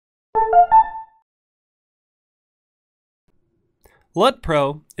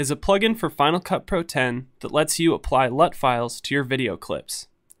LUTPro is a plugin for Final Cut Pro 10 that lets you apply LUT files to your video clips.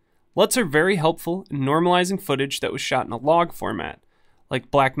 LUTs are very helpful in normalizing footage that was shot in a log format, like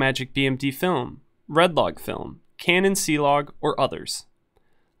Blackmagic BMD film, RED film, Canon C-Log, or others.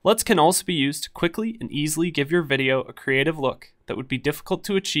 LUTs can also be used to quickly and easily give your video a creative look that would be difficult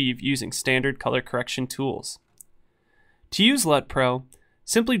to achieve using standard color correction tools. To use LUTPro,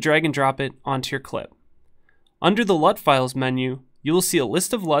 simply drag and drop it onto your clip. Under the LUT files menu, you will see a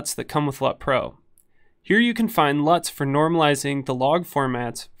list of LUTs that come with LUTPro. Here you can find LUTs for normalizing the log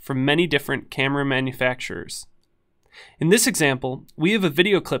formats from many different camera manufacturers. In this example, we have a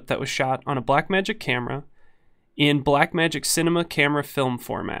video clip that was shot on a Blackmagic camera in Blackmagic Cinema camera film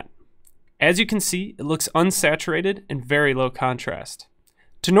format. As you can see, it looks unsaturated and very low contrast.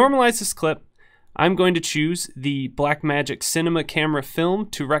 To normalize this clip, I'm going to choose the Blackmagic Cinema camera film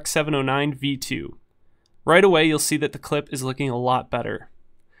to Rec. 709 V2. Right away, you'll see that the clip is looking a lot better.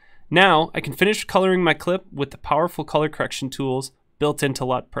 Now, I can finish coloring my clip with the powerful color correction tools built into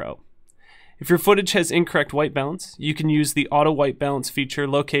LUTPro. If your footage has incorrect white balance, you can use the auto white balance feature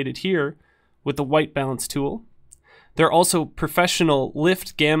located here with the white balance tool. There are also professional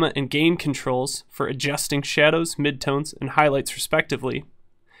lift, gamma, and gain controls for adjusting shadows, midtones, and highlights respectively.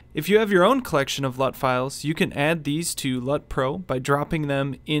 If you have your own collection of LUT files, you can add these to LUTPro by dropping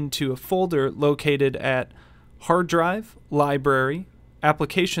them into a folder located at Hard Drive, Library,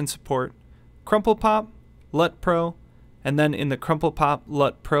 Application Support, CrumplePop, LUTPro, and then in the CrumplePop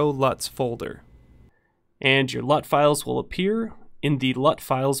LUTPro LUTs folder. And your LUT files will appear in the LUT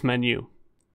files menu.